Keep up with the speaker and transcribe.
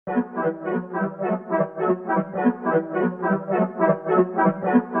Whoa,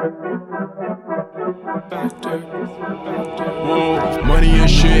 money and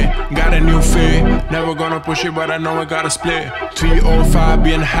shit, got a new fit. Never gonna push it, but I know I gotta split. 305,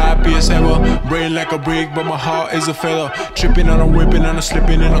 being happy as ever. Brain like a brick, but my heart is a feather. Tripping on a whipping and a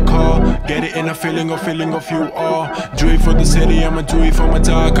slipping in a car. Get it in a feeling of you all. Do it for the city, I'ma do it for my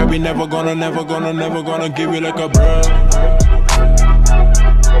dog. I be never gonna give you like a bruh.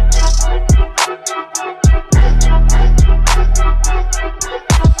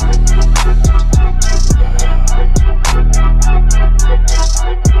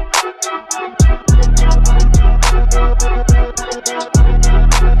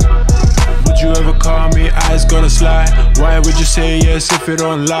 Eyes gonna slide. Why would you say yes if you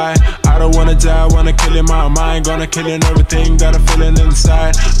don't lie? I don't wanna die, wanna kill in my mind. Gonna kill in everything that I'm feeling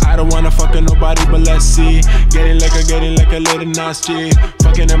inside. I don't wanna fucking nobody, but let's see. Getting like a little nasty.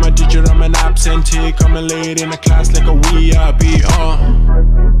 Fucking at my teacher, I'm an absentee. Coming late in the class like a VIP.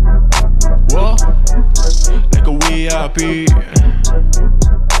 Whoa, like a VIP.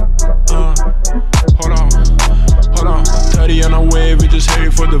 Hold on. 30 on a wave, we just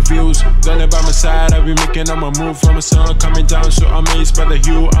headed for the views. Gun by my side, I be making on my move. From the sun coming down, so amazed by the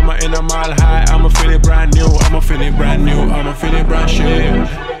hue. I'm in a mile high, I'm feeling brand new. I'm feeling brand shit.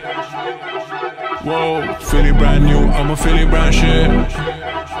 Whoa, feeling brand new, I'm feeling brand shit.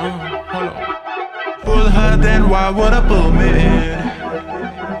 Hold on. Pull her, then why would I pull me?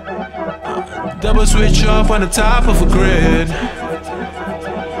 Double switch off on the top of a grid.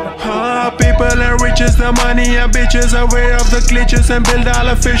 People and riches, the money and bitches, aware of the glitches and build all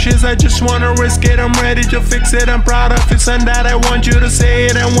the fishes. I just wanna risk it, I'm ready to fix it. I'm proud of it, and that I want you to say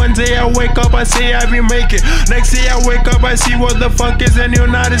it. And one day I wake up, I say I remake it. Next day I wake up, I see what the fuck is, and you're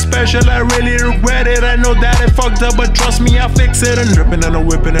not as special. I really regret it. I know that I fucked up, but trust me, I'll fix it. And dripping and a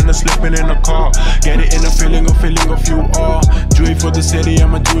whipping and a slipping in a car. Get it in a feeling of you all. Do it for the city,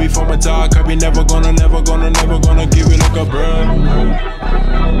 I'ma do it for my dog. I be never gonna give it like a bruh.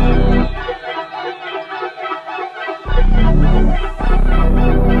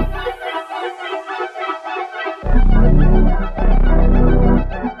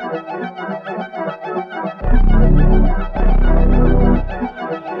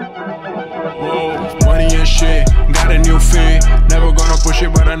 Shit, got a new fit. Never gonna push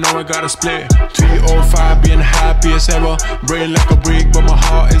it, but I know I gotta split. 305, being happy as ever. Brain like a brick, but my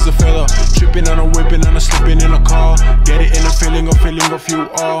heart is a feather. Tripping on a whipping and a slipping in a car. Get it in a feeling of you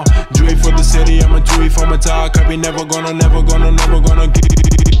all. Do it for the city, I'ma do it for my dog. I be never gonna give